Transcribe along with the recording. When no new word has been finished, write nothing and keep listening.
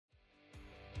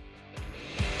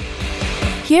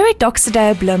Here at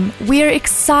Doxa Bloem, we are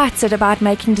excited about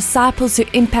making disciples who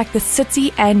impact the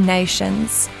city and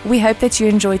nations. We hope that you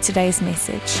enjoyed today's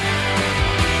message.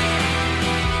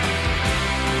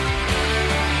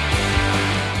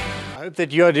 I hope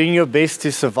that you are doing your best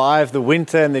to survive the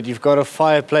winter and that you've got a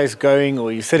fireplace going, or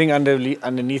you're sitting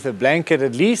underneath a blanket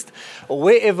at least, or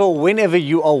whenever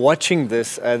you are watching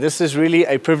this. This is really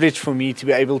a privilege for me to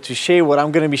be able to share what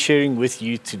I'm going to be sharing with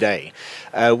you today.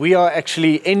 We are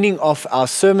actually ending off our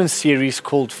sermon series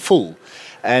called Full.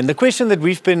 And the question that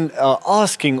we've been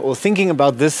asking or thinking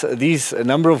about these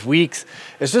number of weeks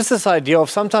is just this idea of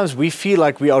sometimes we feel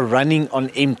like we are running on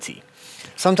empty.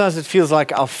 Sometimes it feels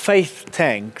like our faith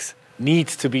tanks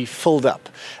needs to be filled up.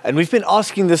 And we've been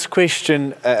asking this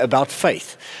question about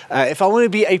faith. If I want to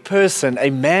be a person,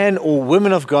 a man or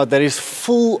woman of God that is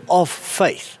full of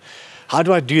faith, how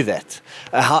do I do that?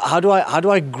 How do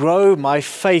I grow my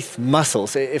faith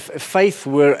muscles? If faith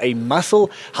were a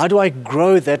muscle, how do I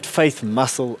grow that faith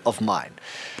muscle of mine?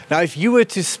 Now, if you were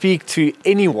to speak to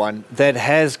anyone that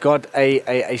has got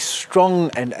a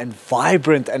strong and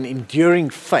vibrant and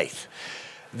enduring faith,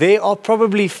 there are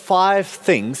probably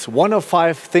one of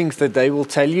five things that they will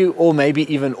tell you, or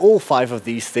maybe even all five of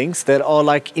these things that are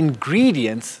like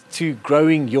ingredients to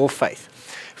growing your faith.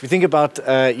 If you think about,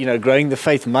 growing the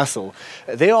faith muscle,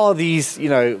 there are these,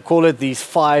 call it these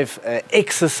five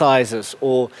exercises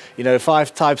or,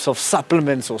 5 types of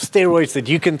supplements or steroids that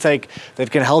you can take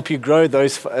that can help you grow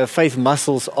those faith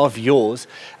muscles of yours.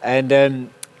 And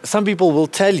some people will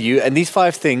tell you, and these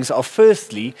 5 things are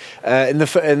firstly, in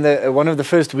one of the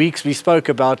first weeks we spoke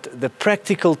about the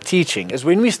practical teaching, is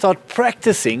when we start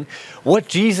practicing what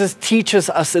Jesus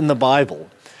teaches us in the Bible,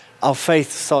 our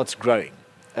faith starts growing.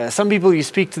 Some people, you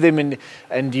speak to them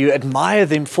and you admire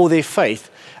them for their faith,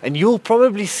 and you'll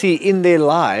probably see in their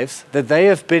lives that they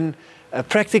have been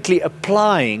practically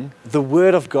applying the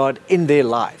Word of God in their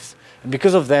lives. And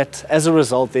because of that, as a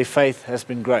result, their faith has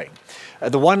been growing.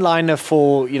 The one-liner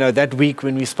for that week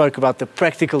when we spoke about the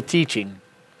practical teaching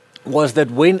was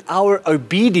that when our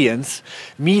obedience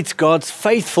meets God's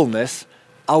faithfulness,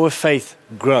 our faith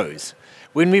grows.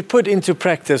 When we put into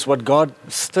practice what God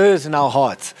stirs in our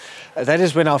hearts, that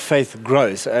is when our faith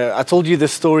grows. I told you the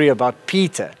story about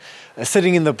Peter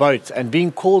sitting in the boat and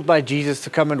being called by Jesus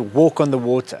to come and walk on the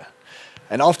water.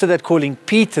 And after that calling,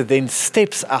 Peter then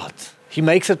steps out. He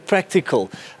makes it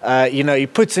practical. He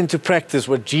puts into practice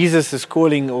what Jesus is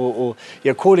calling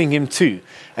calling him to.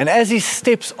 And as he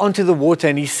steps onto the water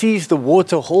and he sees the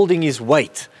water holding his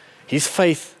weight, his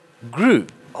faith grew,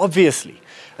 obviously.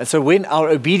 And so when our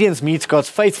obedience meets God's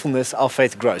faithfulness, our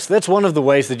faith grows. So that's one of the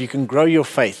ways that you can grow your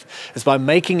faith, is by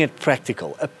making it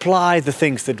practical. Apply the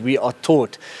things that we are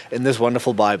taught in this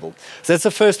wonderful Bible. So that's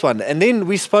the first one. And then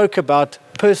we spoke about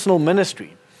personal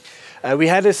ministry. We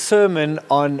had a sermon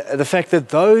on the fact that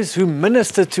those who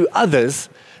minister to others,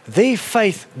 their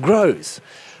faith grows.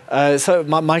 So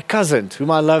my cousin,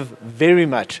 whom I love very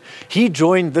much, he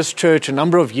joined this church a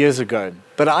number of years ago.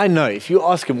 But I know, if you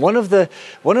ask him, one of the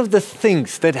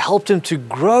things that helped him to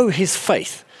grow his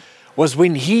faith was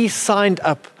when he signed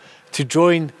up to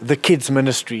join the kids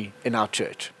ministry in our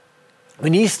church.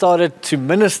 When he started to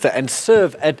minister and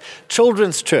serve at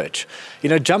children's church,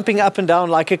 jumping up and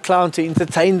down like a clown to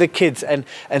entertain the kids and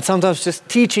sometimes just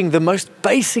teaching the most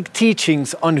basic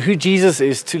teachings on who Jesus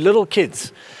is to little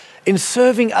kids, in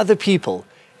serving other people,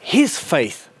 his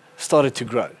faith started to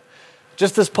grow.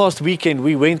 Just this past weekend,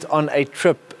 we went on a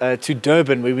trip to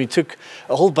Durban where we took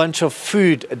a whole bunch of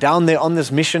food down there on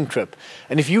this mission trip.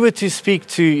 And if you were to speak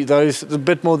to those a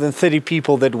bit more than 30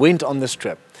 people that went on this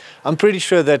trip, I'm pretty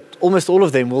sure that almost all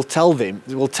of them will tell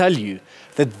you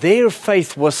that their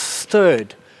faith was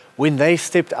stirred when they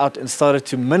stepped out and started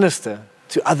to minister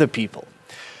to other people.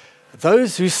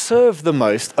 Those who serve the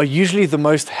most are usually the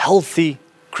most healthy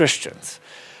Christians.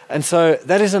 And so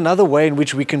that is another way in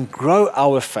which we can grow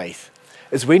our faith,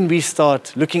 is when we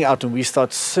start looking out and we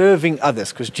start serving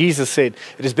others, because Jesus said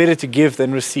it is better to give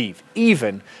than receive,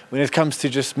 even when it comes to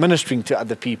just ministering to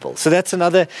other people. So that's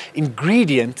another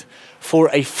ingredient for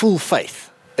a full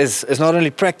faith, is not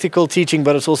only practical teaching,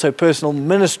 but it's also personal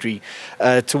ministry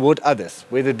toward others,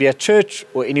 whether it be at church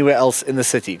or anywhere else in the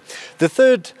city. The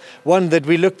third one that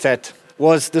we looked at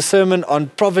was the sermon on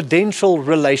providential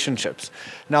relationships.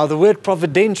 Now, the word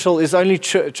providential is only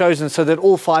chosen so that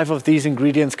all 5 of these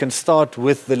ingredients can start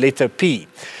with the letter P.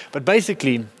 But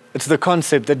basically, it's the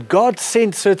concept that God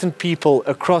sent certain people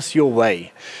across your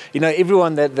way.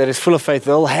 Everyone that is full of faith,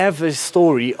 they'll have a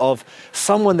story of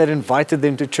someone that invited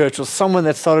them to church or someone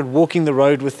that started walking the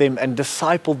road with them and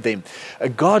discipled them.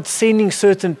 God sending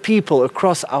certain people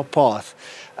across our path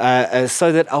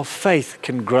so that our faith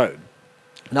can grow.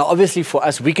 Now, obviously for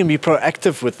us, we can be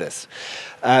proactive with this.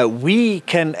 We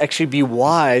can actually be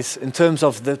wise in terms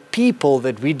of the people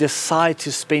that we decide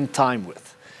to spend time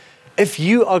with. If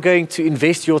you are going to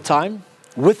invest your time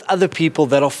with other people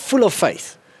that are full of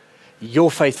faith,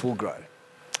 your faith will grow.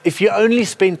 If you only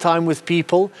spend time with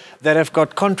people that have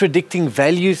got contradicting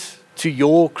values to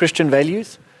your Christian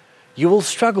values, you will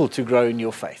struggle to grow in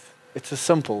your faith. It's as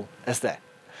simple as that.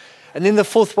 And then the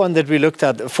fourth one that we looked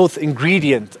at, the fourth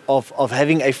ingredient of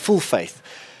having a full faith,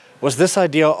 was this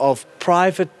idea of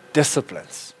private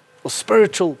disciplines or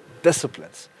spiritual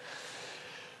disciplines.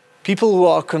 People who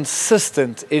are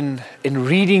consistent in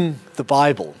reading the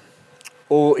Bible,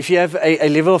 or if you have a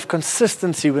level of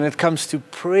consistency when it comes to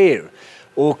prayer,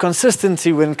 or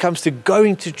consistency when it comes to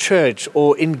going to church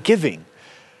or in giving,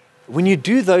 when you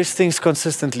do those things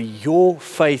consistently, your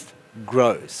faith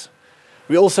grows.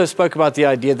 We also spoke about the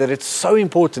idea that it's so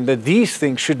important that these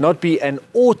things should not be an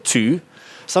ought to.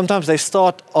 Sometimes they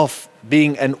start off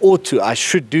being an ought to, I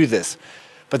should do this,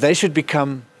 but they should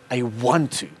become a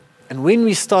want to. And when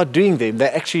we start doing them, they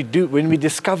actually do, when we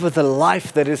discover the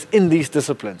life that is in these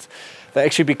disciplines, they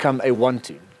actually become a want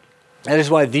to. That is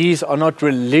why these are not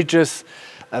religious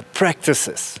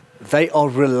practices. They are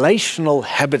relational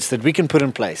habits that we can put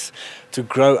in place to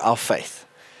grow our faith.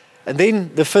 And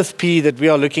then the fifth P that we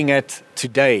are looking at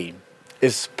today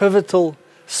is pivotal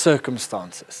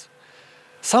circumstances.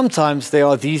 Sometimes there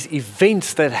are these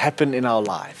events that happen in our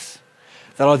lives.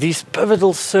 There are these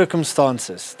pivotal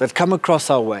circumstances that come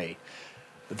across our way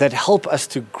that help us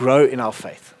to grow in our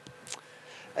faith.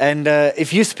 And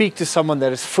if you speak to someone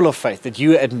that is full of faith, that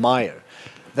you admire,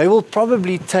 they will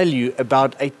probably tell you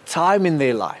about a time in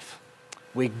their life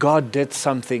where God did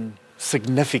something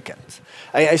significant,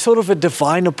 a sort of a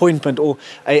divine appointment or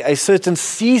a certain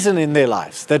season in their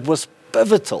lives that was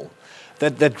pivotal,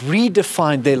 that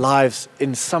redefined their lives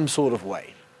in some sort of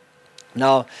way.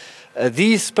 Now,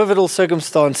 these pivotal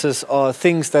circumstances are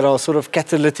things that are sort of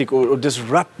catalytic or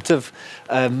disruptive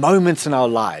moments in our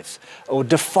lives, or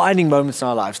defining moments in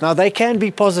our lives. Now, they can be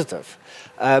positive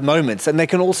moments, and they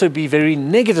can also be very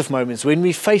negative moments when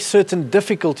we face certain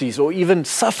difficulties or even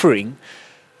suffering.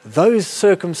 Those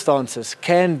circumstances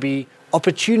can be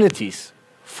opportunities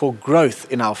for growth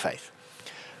in our faith.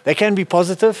 They can be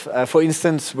positive. For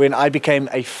instance, when I became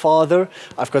a father,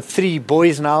 I've got 3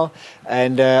 boys now,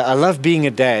 and I love being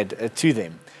a dad to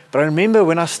them. But I remember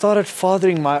when I started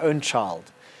fathering my own child,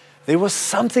 there was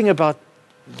something about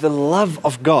the love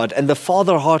of God and the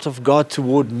father heart of God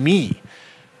toward me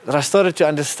that I started to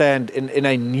understand in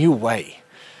a new way.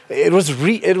 It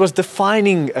was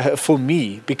defining for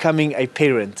me becoming a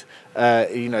parent,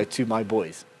 to my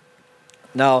boys.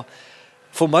 Now,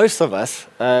 for most of us,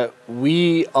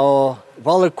 we are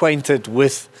well acquainted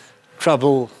with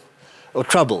troubling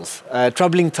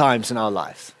times in our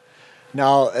lives.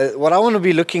 Now, what I want to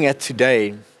be looking at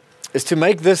today is to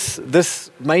make this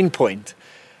main point,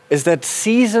 is that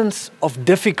seasons of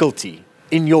difficulty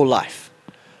in your life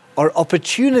are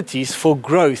opportunities for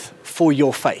growth for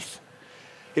your faith.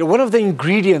 One of the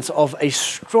ingredients of a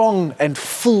strong and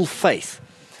full faith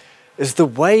is the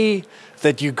way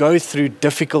that you go through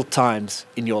difficult times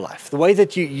in your life, the way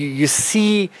that you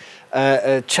see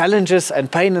challenges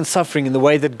and pain and suffering in the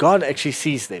way that God actually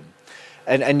sees them.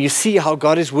 And you see how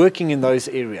God is working in those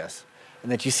areas,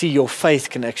 and that you see your faith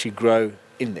can actually grow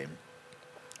in them.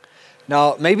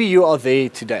 Now, maybe you are there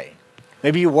today.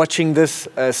 Maybe you're watching this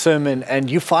sermon and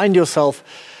you find yourself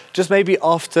just maybe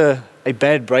after a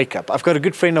bad breakup. I've got a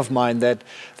good friend of mine that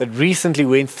recently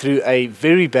went through a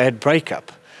very bad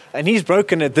breakup, and he's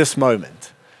broken at this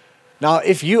moment. Now,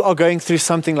 if you are going through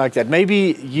something like that,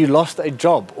 maybe you lost a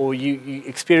job, or you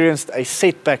experienced a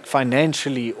setback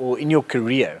financially or in your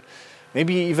career.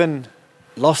 Maybe you even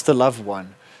lost a loved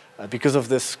one because of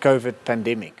this COVID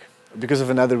pandemic, because of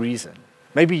another reason.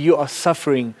 Maybe you are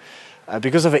suffering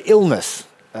because of an illness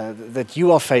that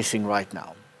you are facing right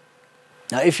now.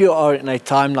 Now, if you are in a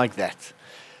time like that,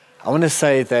 I want to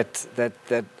say that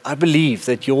I believe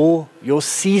that your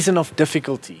season of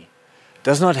difficulty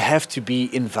does not have to be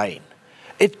in vain.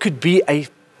 It could be a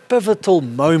pivotal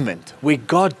moment where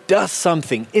God does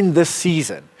something in this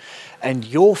season, and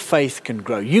your faith can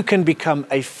grow. You can become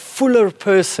a fuller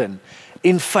person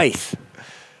in faith,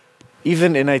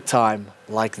 even in a time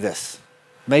like this.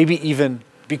 Maybe even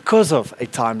because of a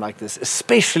time like this,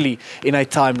 especially in a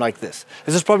time like this.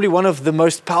 This is probably one of the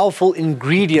most powerful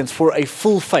ingredients for a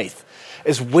full faith,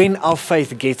 is when our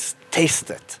faith gets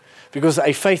tested. Because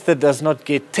a faith that does not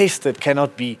get tested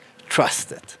cannot be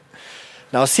trusted.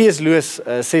 Now, C.S. Lewis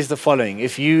says the following: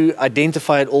 if you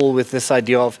identify at all with this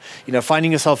idea of,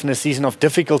 finding yourself in a season of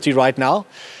difficulty right now,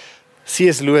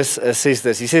 C.S. Lewis says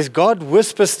this. He says, God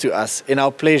whispers to us in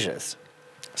our pleasures,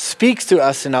 speaks to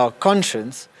us in our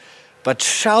conscience, but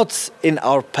shouts in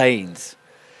our pains.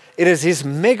 It is his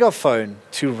megaphone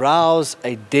to rouse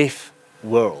a deaf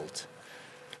world.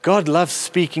 God loves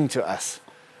speaking to us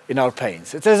in our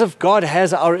pains. It's as if God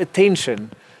has our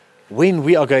attention when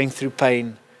we are going through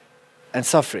pain and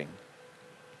suffering.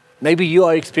 Maybe you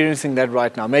are experiencing that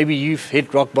right now. Maybe you've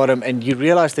hit rock bottom and you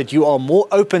realize that you are more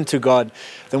open to God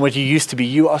than what you used to be.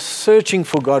 You are searching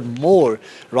for God more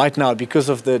right now because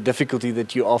of the difficulty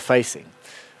that you are facing.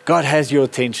 God has your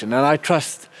attention, and I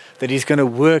trust that he's going to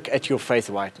work at your faith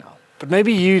right now. But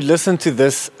maybe you listen to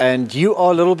this and you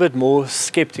are a little bit more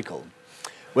skeptical.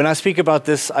 When I speak about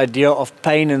this idea of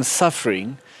pain and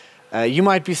suffering, you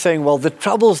might be saying, well, the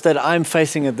troubles that I'm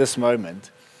facing at this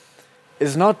moment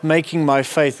is not making my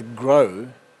faith grow.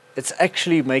 It's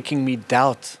actually making me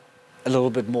doubt a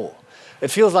little bit more. It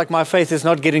feels like my faith is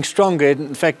not getting stronger.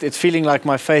 In fact, it's feeling like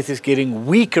my faith is getting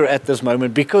weaker at this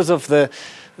moment because of the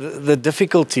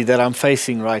difficulty that I'm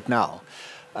facing right now.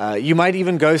 You might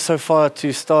even go so far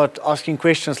to start asking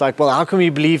questions like, well, how can we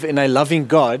believe in a loving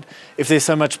God if there's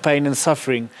so much pain and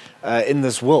suffering in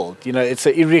this world? You know, it's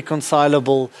an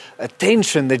irreconcilable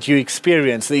tension that you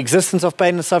experience. The existence of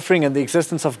pain and suffering and the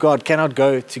existence of God cannot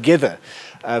go together,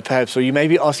 perhaps. Or you may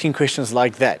be asking questions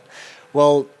like that.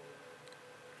 Well,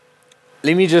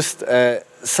 let me just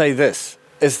say this,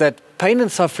 is that pain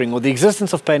and suffering, or the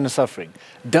existence of pain and suffering,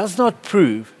 does not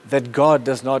prove that God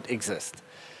does not exist.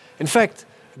 In fact,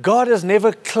 God has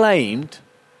never claimed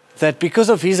that because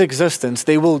of his existence,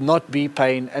 there will not be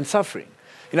pain and suffering.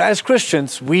 You know, as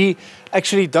Christians, we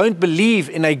actually don't believe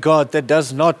in a God that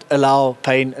does not allow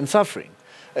pain and suffering.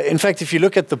 In fact, if you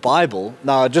look at the Bible,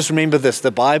 now just remember this,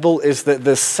 the Bible is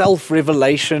the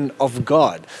self-revelation of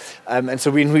God. And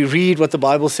so when we read what the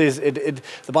Bible says,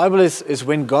 the Bible is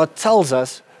when God tells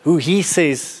us who he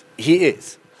says he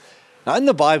is. Now in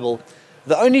the Bible,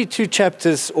 the only two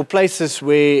chapters or places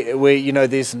where you know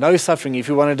there's no suffering, if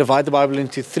you want to divide the Bible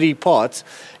into three parts,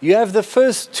 you have the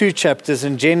first two chapters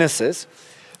in Genesis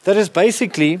that is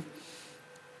basically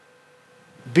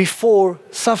before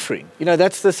suffering. You know,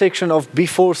 that's the section of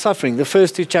before suffering, the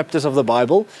first two chapters of the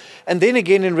Bible. And then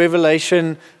again in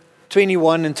Revelation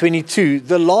 21 and 22,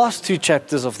 the last two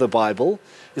chapters of the Bible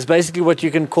is basically what you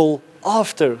can call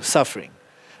after suffering.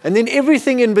 And then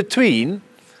everything in between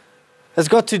has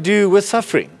got to do with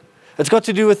suffering. It's got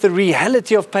to do with the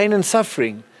reality of pain and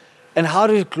suffering and how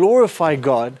to glorify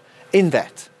God in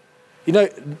that. You know,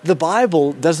 the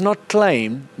Bible does not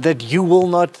claim that you will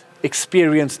not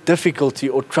experience difficulty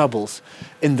or troubles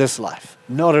in this life.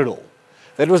 Not at all.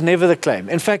 That was never the claim.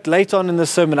 In fact, later on in the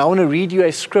sermon, I want to read you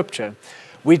a scripture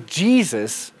where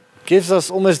Jesus gives us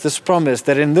almost this promise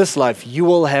that in this life you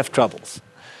will have troubles.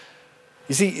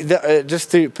 You see, just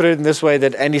to put it in this way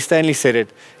that Andy Stanley said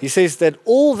it, he says that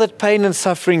all that pain and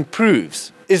suffering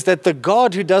proves is that the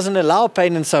God who doesn't allow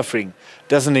pain and suffering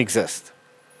doesn't exist.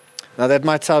 Now that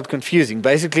might sound confusing.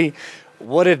 Basically,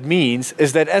 what it means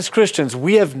is that as Christians,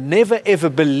 we have never ever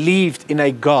believed in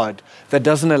a God that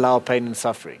doesn't allow pain and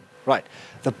suffering. Right.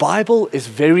 The Bible is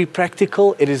very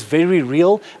practical, it is very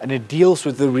real, and it deals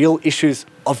with the real issues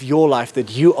of your life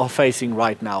that you are facing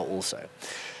right now also.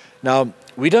 Now,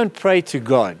 we don't pray to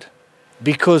God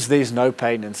because there's no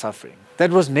pain and suffering.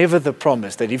 That was never the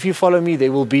promise, that if you follow me,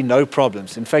 there will be no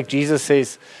problems. In fact, Jesus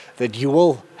says that you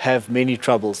will have many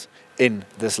troubles in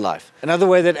this life. Another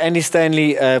way that Andy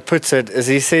Stanley puts it is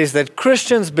he says that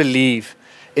Christians believe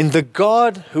in the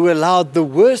God who allowed the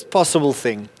worst possible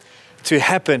thing to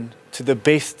happen to the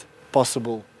best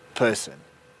possible person.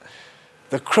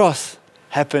 The cross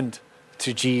happened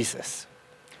to Jesus.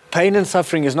 Pain and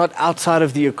suffering is not outside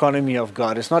of the economy of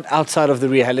God. It's not outside of the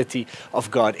reality of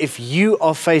God. If you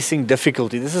are facing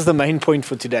difficulty, this is the main point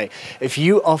for today. If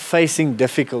you are facing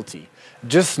difficulty,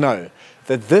 just know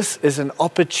that this is an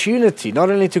opportunity, not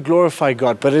only to glorify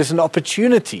God, but it is an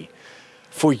opportunity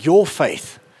for your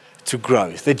faith to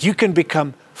grow, that you can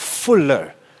become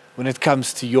fuller when it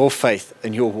comes to your faith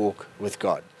and your walk with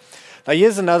God. Now,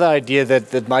 here's another idea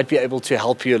that might be able to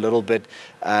help you a little bit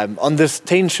on this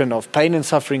tension of pain and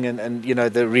suffering and you know,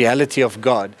 the reality of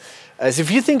God. As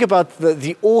if you think about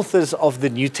the authors of the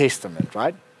New Testament,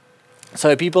 right?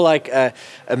 So people like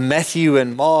Matthew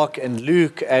and Mark and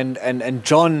Luke and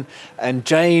John and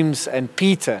James and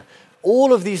Peter,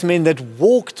 all of these men that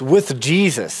walked with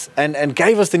Jesus and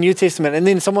gave us the New Testament. And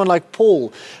then someone like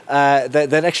Paul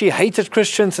that actually hated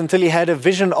Christians until he had a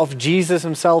vision of Jesus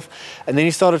himself. And then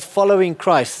he started following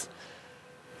Christ.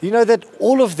 You know that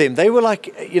all of them, they were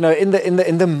like, you know, in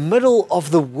the middle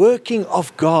of the working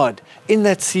of God in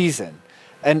that season.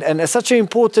 and such an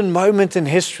important moment in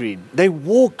history. They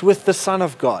walked with the Son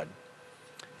of God.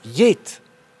 Yet,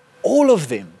 all of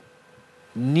them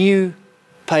knew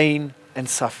pain and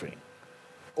suffering.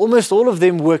 Almost all of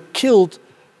them were killed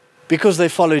because they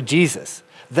followed Jesus.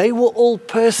 They were all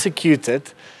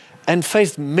persecuted and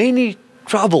faced many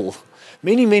troubles,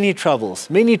 many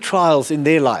trials in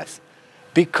their lives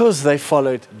because they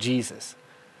followed Jesus.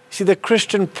 See, the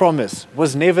Christian promise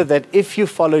was never that if you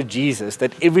follow Jesus,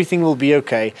 that everything will be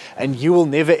okay and you will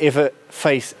never ever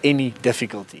face any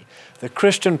difficulty. The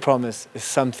Christian promise is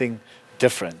something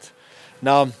different.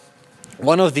 Now,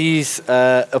 one of these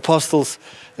apostles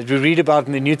that we read about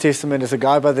in the New Testament is a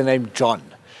guy by the name John.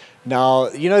 Now,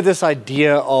 you know, this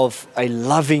idea of a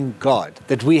loving God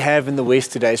that we have in the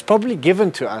West today is probably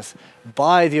given to us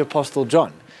by the Apostle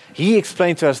John. He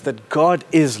explained to us that God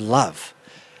is love.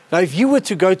 Now, if you were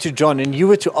to go to John and you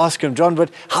were to ask him, John,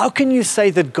 but how can you say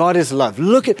that God is love?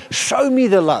 Show me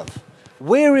the love.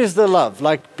 Where is the love?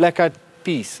 Like Black Eyed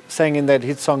Peas sang in that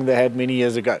hit song they had many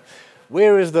years ago.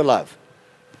 Where is the love?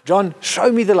 John,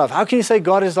 show me the love. How can you say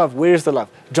God is love? Where is the love?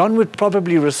 John would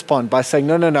probably respond by saying,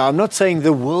 no, I'm not saying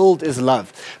the world is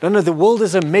love. No, the world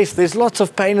is a mess. There's lots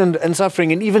of pain and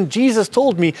suffering. And even Jesus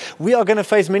told me we are going to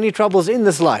face many troubles in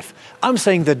this life. I'm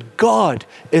saying that God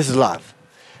is love.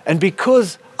 And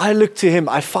because I look to him,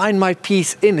 I find my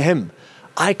peace in him,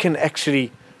 I can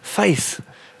actually face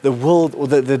the world or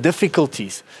the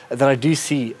difficulties that I do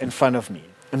see in front of me.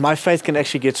 And my faith can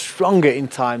actually get stronger in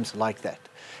times like that.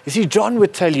 You see, John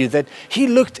would tell you that he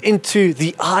looked into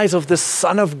the eyes of the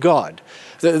Son of God,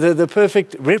 the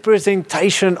perfect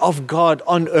representation of God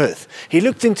on earth. He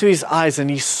looked into his eyes and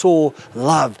he saw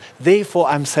love. Therefore,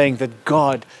 I'm saying that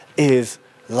God is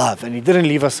love. And he didn't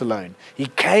leave us alone. He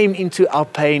came into our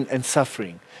pain and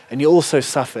suffering. And he also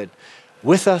suffered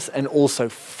with us and also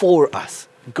for us.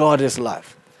 God is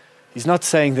love. He's not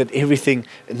saying that everything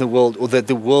in the world or that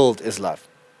the world is love.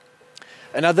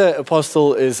 Another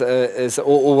apostle is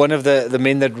one of the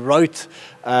men that wrote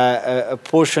a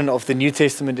portion of the New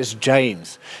Testament is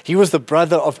James. He was the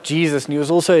brother of Jesus, and he was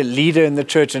also a leader in the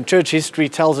church. And church history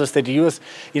tells us that he was,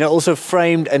 also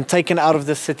framed and taken out of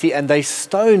the city, and they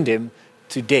stoned him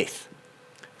to death.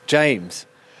 James.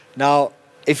 Now,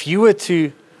 if you were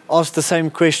to ask the same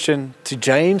question to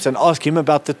James and ask him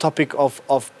about the topic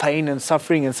of pain and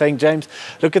suffering and saying, James,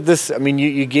 look at this. I mean,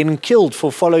 you're getting killed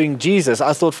for following Jesus.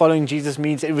 I thought following Jesus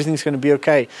means everything's going to be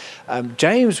okay.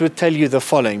 James would tell you the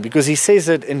following, because he says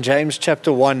it in James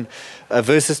chapter 1,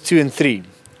 verses 2 and 3.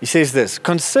 He says this: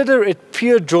 consider it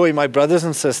pure joy, my brothers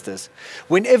and sisters,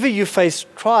 whenever you face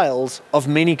trials of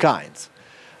many kinds.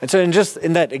 And so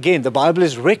in that, again, the Bible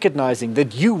is recognizing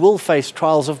that you will face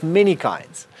trials of many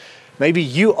kinds. Maybe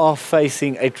you are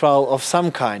facing a trial of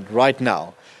some kind right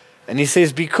now. And he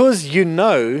says, because you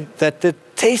know that the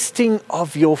testing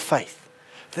of your faith,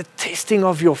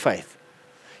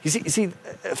 you see,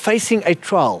 facing a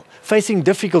trial, facing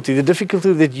difficulty, the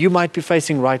difficulty that you might be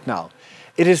facing right now,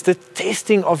 it is the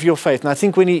testing of your faith. And I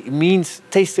think when he means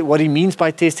testing, what he means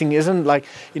by testing isn't like,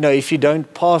 if you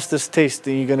don't pass this test,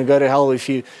 then you're going to go to hell. If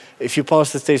you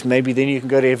pass this test, maybe then you can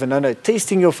go to heaven. No.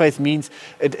 Testing your faith means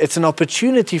it's an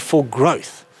opportunity for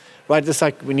growth, right? It's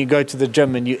like when you go to the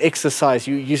gym and you exercise,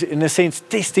 you in a sense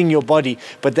testing your body,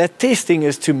 but that testing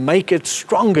is to make it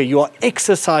stronger. You are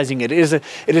exercising it. It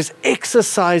is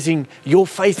exercising your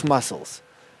faith muscles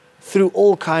through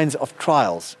all kinds of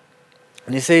trials.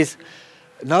 And he says,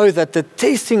 know that the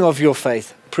testing of your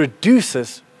faith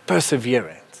produces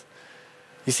perseverance.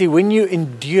 You see, when you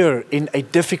endure in a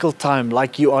difficult time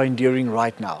like you are enduring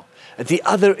right now, at the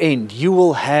other end, you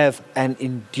will have an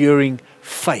enduring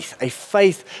faith, a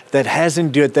faith that has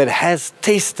endured, that has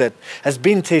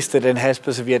been tested and has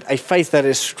persevered, a faith that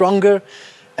is stronger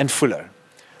and fuller.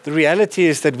 The reality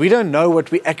is that we don't know what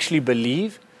we actually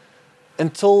believe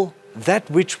until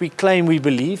that which we claim we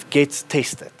believe gets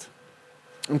tested.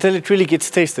 Until it really gets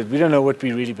tested, we don't know what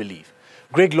we really believe.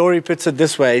 Greg Laurie puts it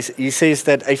this way. He says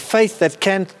that a faith that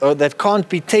can't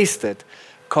be tested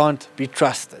can't be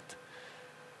trusted.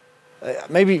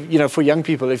 Maybe, for young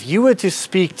people, if you were to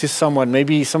speak to someone,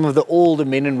 maybe some of the older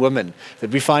men and women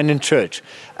that we find in church,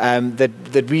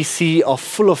 that we see are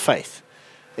full of faith,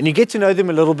 and you get to know them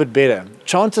a little bit better,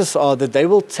 chances are that they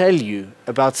will tell you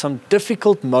about some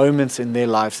difficult moments in their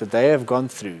lives that they have gone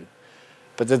through,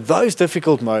 but that those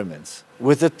difficult moments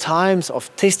were the times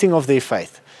of testing of their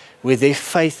faith, where their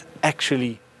faith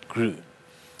actually grew.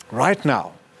 Right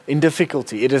now, in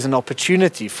difficulty, it is an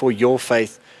opportunity for your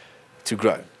faith to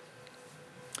grow.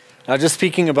 Now, just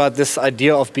speaking about this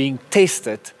idea of being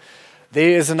tested,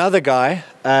 there is another guy,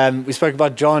 we spoke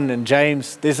about John and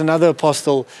James, there's another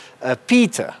apostle,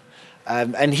 Peter.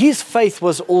 And his faith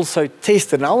was also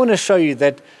tested. And I want to show you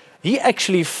that he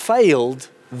actually failed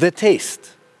the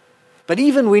test. But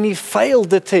even when he failed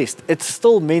the test, it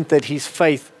still meant that his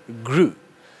faith grew.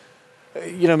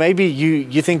 Maybe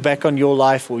you think back on your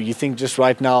life, or you think just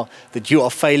right now that you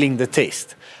are failing the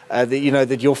test.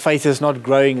 That your faith is not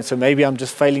growing, and so maybe I'm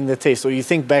just failing the test. Or you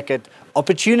think back at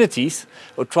opportunities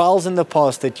or trials in the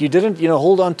past that you didn't,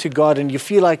 hold on to God, and you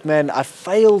feel like, man, I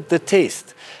failed the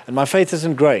test and my faith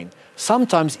isn't growing.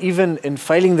 Sometimes even in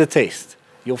failing the test,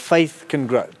 your faith can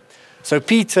grow. So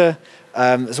Peter,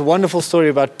 there's a wonderful story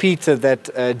about Peter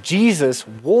that Jesus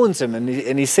warns him,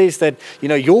 and he says that,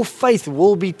 your faith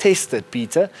will be tested,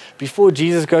 Peter, before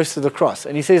Jesus goes to the cross.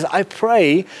 And he says, I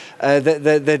pray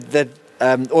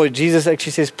or Jesus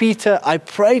actually says, Peter, I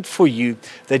prayed for you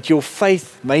that your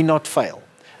faith may not fail.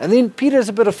 And then Peter is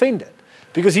a bit offended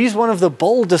because he's one of the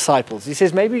bold disciples. He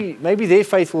says, maybe their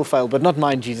faith will fail, but not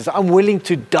mine, Jesus. I'm willing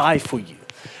to die for you,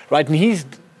 right? And he's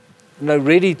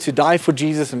ready to die for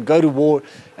Jesus and go to war.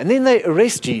 And then they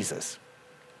arrest Jesus.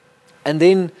 And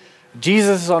then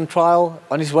Jesus is on trial,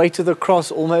 on his way to the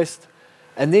cross almost.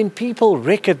 And then people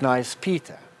recognize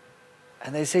Peter.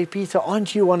 And they say, Peter,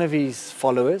 aren't you one of his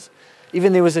followers?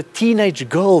 Even there was a teenage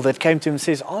girl that came to him and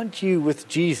says, aren't you with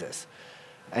Jesus?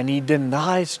 And he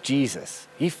denies Jesus.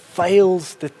 He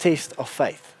fails the test of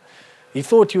faith. He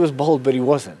thought he was bold, but he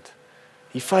wasn't.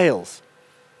 He fails.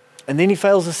 And then he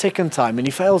fails a second time, and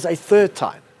he fails a third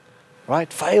time.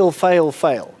 Right? Fail, fail,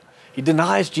 fail. He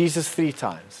denies Jesus 3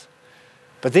 times.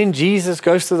 But then Jesus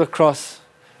goes to the cross.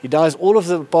 He dies. All of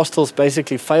the apostles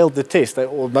basically failed the test.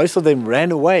 Or most of them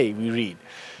ran away, we read.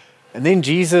 And then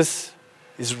Jesus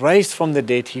is raised from the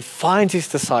dead. He finds his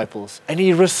disciples and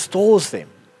he restores them.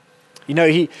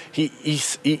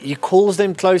 He calls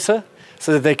them closer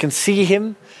so that they can see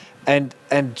him. And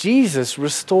Jesus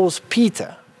restores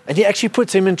Peter. And he actually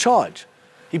puts him in charge.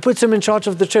 He puts him in charge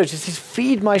of the church. He says,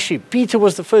 feed my sheep. Peter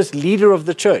was the first leader of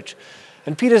the church.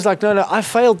 And Peter's like, no, I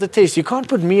failed the test. You can't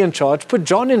put me in charge. Put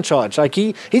John in charge. Like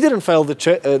he didn't fail the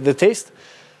test.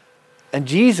 And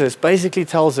Jesus basically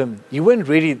tells him, you weren't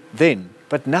ready then,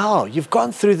 but now you've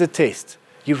gone through the test.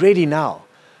 You're ready now.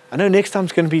 I know next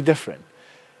time's going to be different.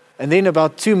 And then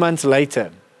about 2 months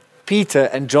later, Peter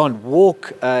and John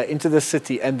walk into the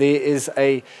city, and there is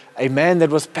a man that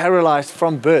was paralyzed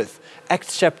from birth.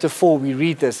 Acts chapter 4, we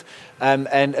read this. And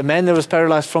a man that was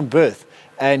paralyzed from birth.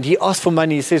 And he asked for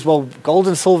money. He says, well, gold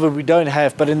and silver we don't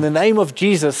have, but in the name of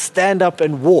Jesus, stand up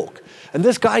and walk. And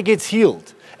this guy gets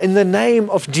healed in the name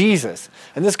of Jesus.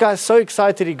 And this guy is so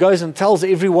excited, he goes and tells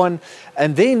everyone.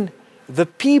 And then the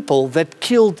people that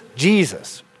killed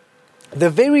Jesus,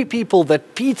 the very people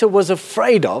that Peter was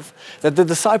afraid of, that the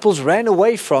disciples ran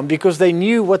away from because they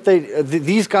knew what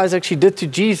these guys actually did to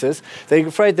Jesus, they're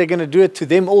afraid they're going to do it to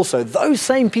them also. Those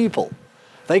same people,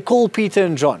 they call Peter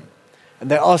and John and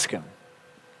they ask him,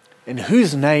 in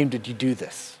whose name did you do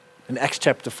this? In Acts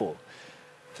chapter 4.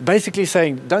 So basically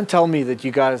saying, don't tell me that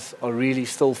you guys are really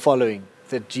still following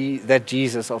that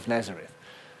Jesus of Nazareth.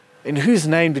 In whose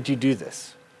name did you do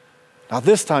this? Now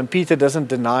this time, Peter doesn't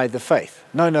deny the faith.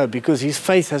 No, because his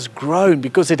faith has grown,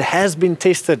 because it has been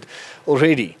tested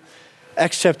already.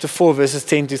 Acts chapter 4, verses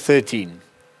 10 to 13.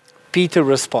 Peter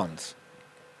responds,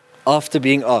 after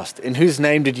being asked, in whose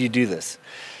name did you do this?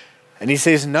 And he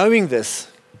says, know this,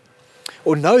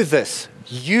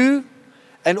 you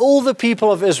and all the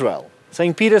people of Israel.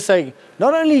 Peter saying,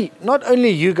 not only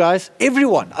you guys,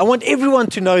 everyone. I want everyone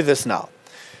to know this now.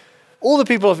 All the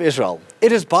people of Israel.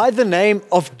 It is by the name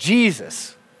of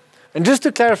Jesus. And just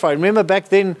to clarify, remember back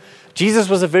then, Jesus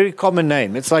was a very common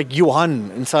name. It's like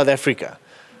Johan in South Africa.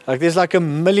 Like there's like 2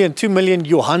 million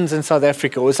Johans in South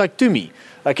Africa. Or it's like Tumi.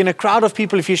 Like in a crowd of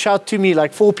people, if you shout Tumi,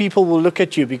 like 4 people will look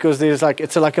at you because it's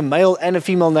like a male and a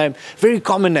female name. Very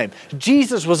common name.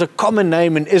 Jesus was a common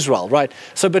name in Israel, right?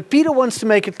 But Peter wants to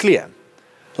make it clear.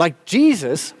 Like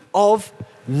Jesus of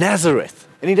Nazareth.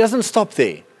 And he doesn't stop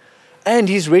there. And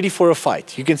he's ready for a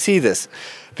fight. You can see this.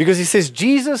 Because he says,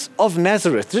 Jesus of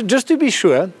Nazareth. Just to be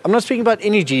sure, I'm not speaking about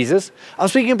any Jesus. I'm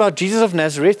speaking about Jesus of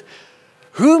Nazareth,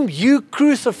 whom you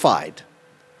crucified.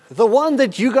 The one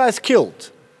that you guys killed.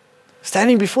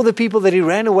 Standing before the people that he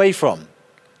ran away from.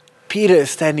 Peter is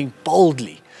standing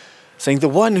boldly, saying, the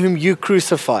one whom you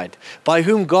crucified, by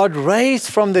whom God raised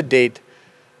from the dead,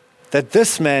 that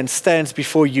this man stands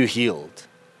before you healed.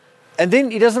 And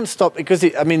then he doesn't stop because,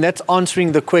 that's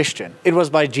answering the question. It was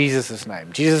by Jesus'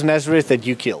 name, Jesus of Nazareth, that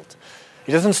you killed.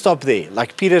 He doesn't stop there.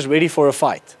 Like Peter's ready for a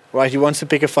fight. right? He wants to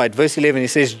pick a fight. Verse 11, he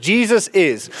says, Jesus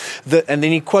is and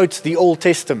then he quotes the Old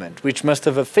Testament, which must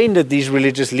have offended these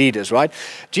religious leaders, right?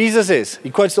 Jesus is, he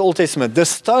quotes the Old Testament, the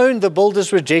stone the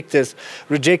builders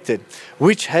rejected,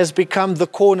 which has become the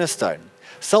cornerstone.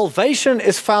 Salvation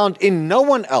is found in no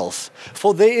one else,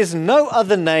 for there is no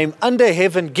other name under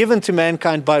heaven given to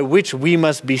mankind by which we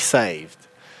must be saved.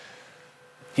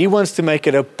 He wants to make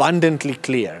it abundantly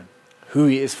clear who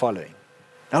he is following.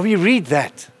 Now we read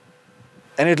that,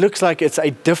 and it looks like it's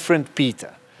a different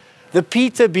Peter. The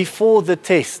Peter before the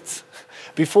tests,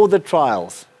 before the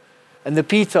trials, and the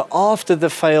Peter after the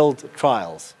failed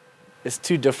trials is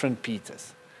two different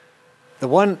Peters. The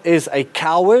one is a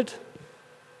coward,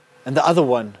 and the other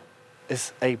one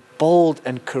is a bold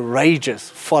and courageous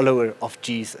follower of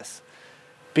Jesus.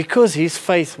 Because his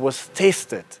faith was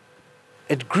tested,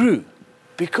 it grew.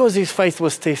 Because his faith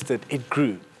was tested, it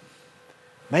grew.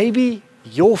 Maybe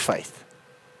your faith.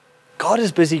 God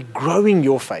is busy growing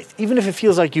your faith, even if it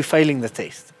feels like you're failing the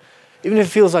test. Even if it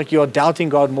feels like you are doubting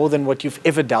God more than what you've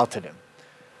ever doubted him.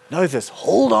 Know this,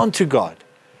 hold on to God.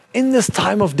 In this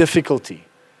time of difficulty,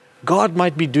 God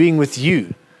might be doing with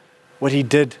you what he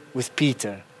did with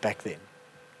Peter back then.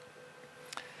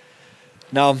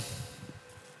 Now,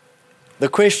 the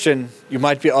question you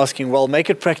might be asking, well, make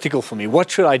it practical for me. What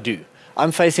should I do?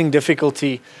 I'm facing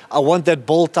difficulty. I want that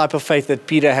bold type of faith that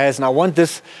Peter has, and I want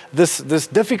this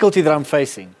difficulty that I'm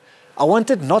facing. I want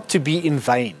it not to be in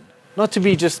vain, not to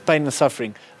be just pain and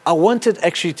suffering. I want it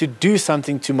actually to do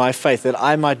something to my faith, that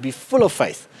I might be full of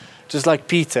faith, just like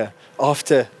Peter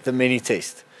after the many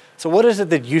tests. So what is it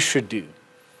that you should do?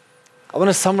 I want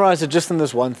to summarize it just in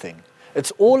this one thing.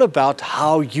 It's all about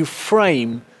how you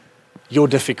frame your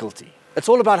difficulty. It's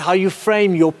all about how you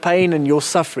frame your pain and your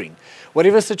suffering.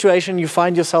 Whatever situation you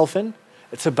find yourself in,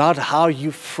 it's about how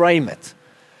you frame it.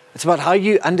 It's about how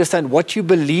you understand what you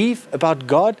believe about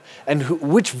God and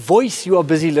which voice you are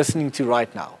busy listening to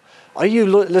right now. Are you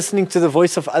listening to the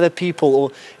voice of other people,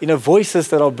 or voices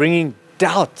that are bringing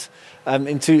doubt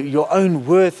into your own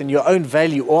worth and your own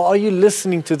value? Or are you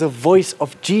listening to the voice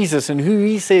of Jesus and who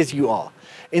he says you are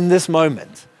in this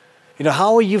moment?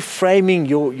 How are you framing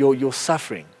your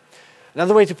suffering?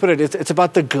 Another way to put it, it's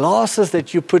about the glasses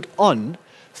that you put on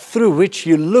through which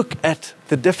you look at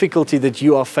the difficulty that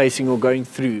you are facing or going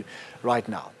through right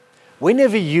now.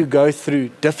 Whenever you go through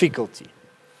difficulty,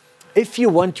 if you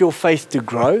want your faith to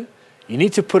grow, you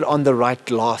need to put on the right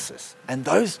glasses. And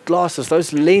those glasses,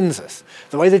 those lenses,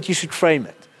 the way that you should frame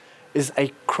it is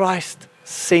a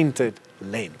Christ-centered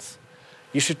lens.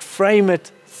 You should frame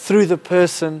it through the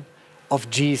person of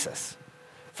Jesus.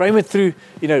 Frame it through,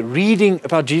 reading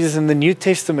about Jesus in the New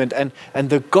Testament and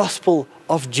the gospel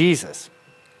of Jesus.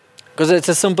 Because it's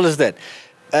as simple as that,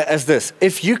 as this.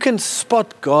 If you can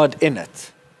spot God in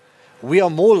it, we are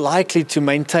more likely to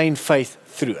maintain faith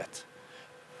through it.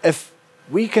 If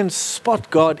we can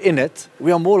spot God in it,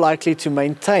 we are more likely to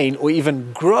maintain or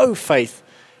even grow faith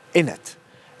in it.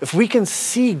 If we can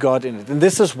see God in it, and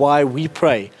this is why we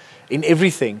pray in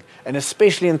everything, and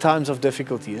especially in times of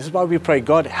difficulty. This is why we pray,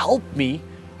 God, help me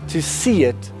to see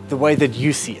it the way that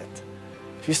you see it.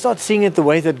 If you start seeing it the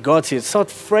way that God sees it,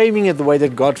 start framing it the way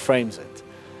that God frames it,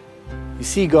 you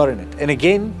see God in it. And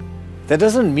again, that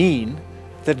doesn't mean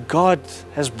that God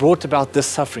has brought about this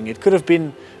suffering. It could have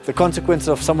been the consequences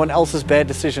of someone else's bad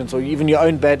decisions, or even your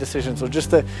own bad decisions, or just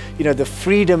the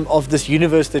freedom of this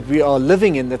universe that we are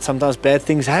living in, that sometimes bad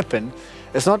things happen.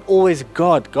 It's not always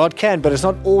God. God can, but it's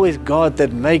not always God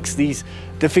that makes these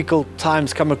difficult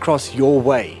times come across your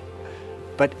way.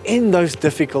 But in those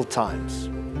difficult times,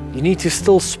 you need to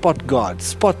still spot God,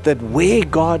 spot that where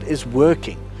God is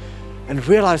working, and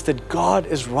realize that God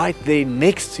is right there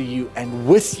next to you and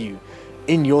with you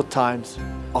in your times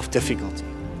of difficulty.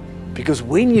 Because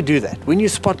when you do that, when you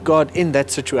spot God in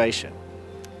that situation,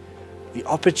 the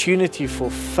opportunity for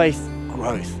faith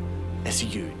growth is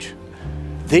huge.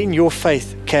 Then your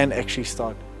faith can actually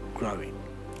start growing.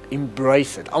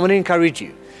 Embrace it. I want to encourage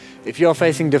you. If you are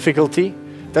facing difficulty,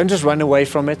 don't just run away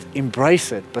from it.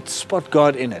 Embrace it, but spot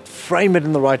God in it. Frame it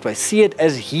in the right way. See it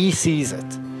as he sees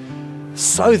it,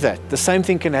 so that the same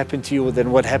thing can happen to you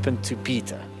than what happened to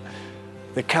Peter.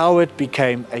 The coward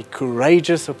became a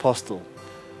courageous apostle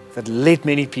that led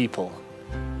many people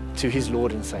to his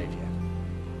Lord and Savior.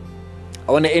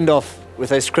 I want to end off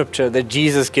with a scripture that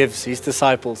Jesus gives his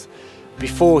disciples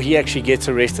before he actually gets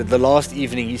arrested. The last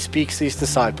evening, he speaks to his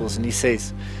disciples and he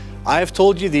says, I have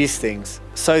told you these things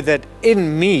so that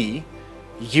in me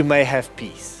you may have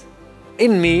peace.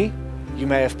 In me you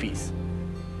may have peace.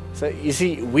 So you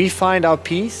see, we find our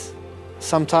peace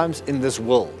sometimes in this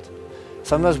world.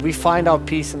 Sometimes we find our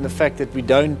peace in the fact that we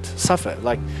don't suffer.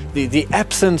 Like the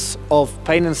absence of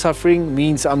pain and suffering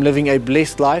means I'm living a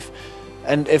blessed life.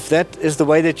 And if that is the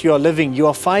way that you are living, you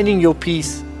are finding your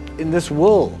peace in this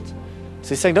world. So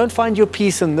he's saying, don't find your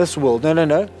peace in this world.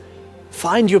 No.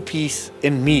 Find your peace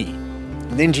in me.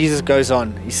 And then Jesus goes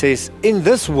on. He says, in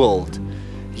this world,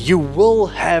 you will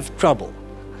have trouble.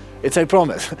 It's a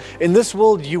promise. In this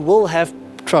world, you will have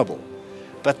trouble.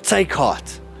 But take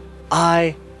heart.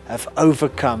 I have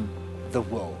overcome the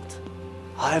world.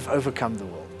 I have overcome the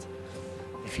world.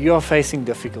 If you are facing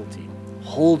difficulty,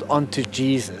 hold on to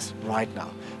Jesus right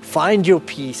now. Find your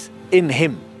peace in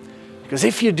Him. Because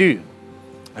if you do,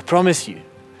 I promise you,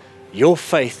 your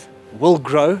faith will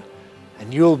grow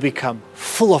and you will become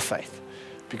full of faith.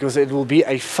 Because it will be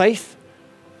a faith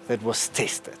that was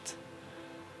tested.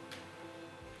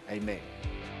 Amen.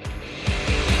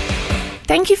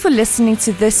 Thank you for listening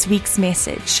to this week's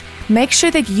message. Make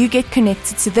sure that you get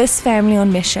connected to this family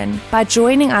on mission by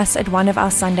joining us at one of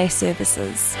our Sunday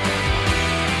services.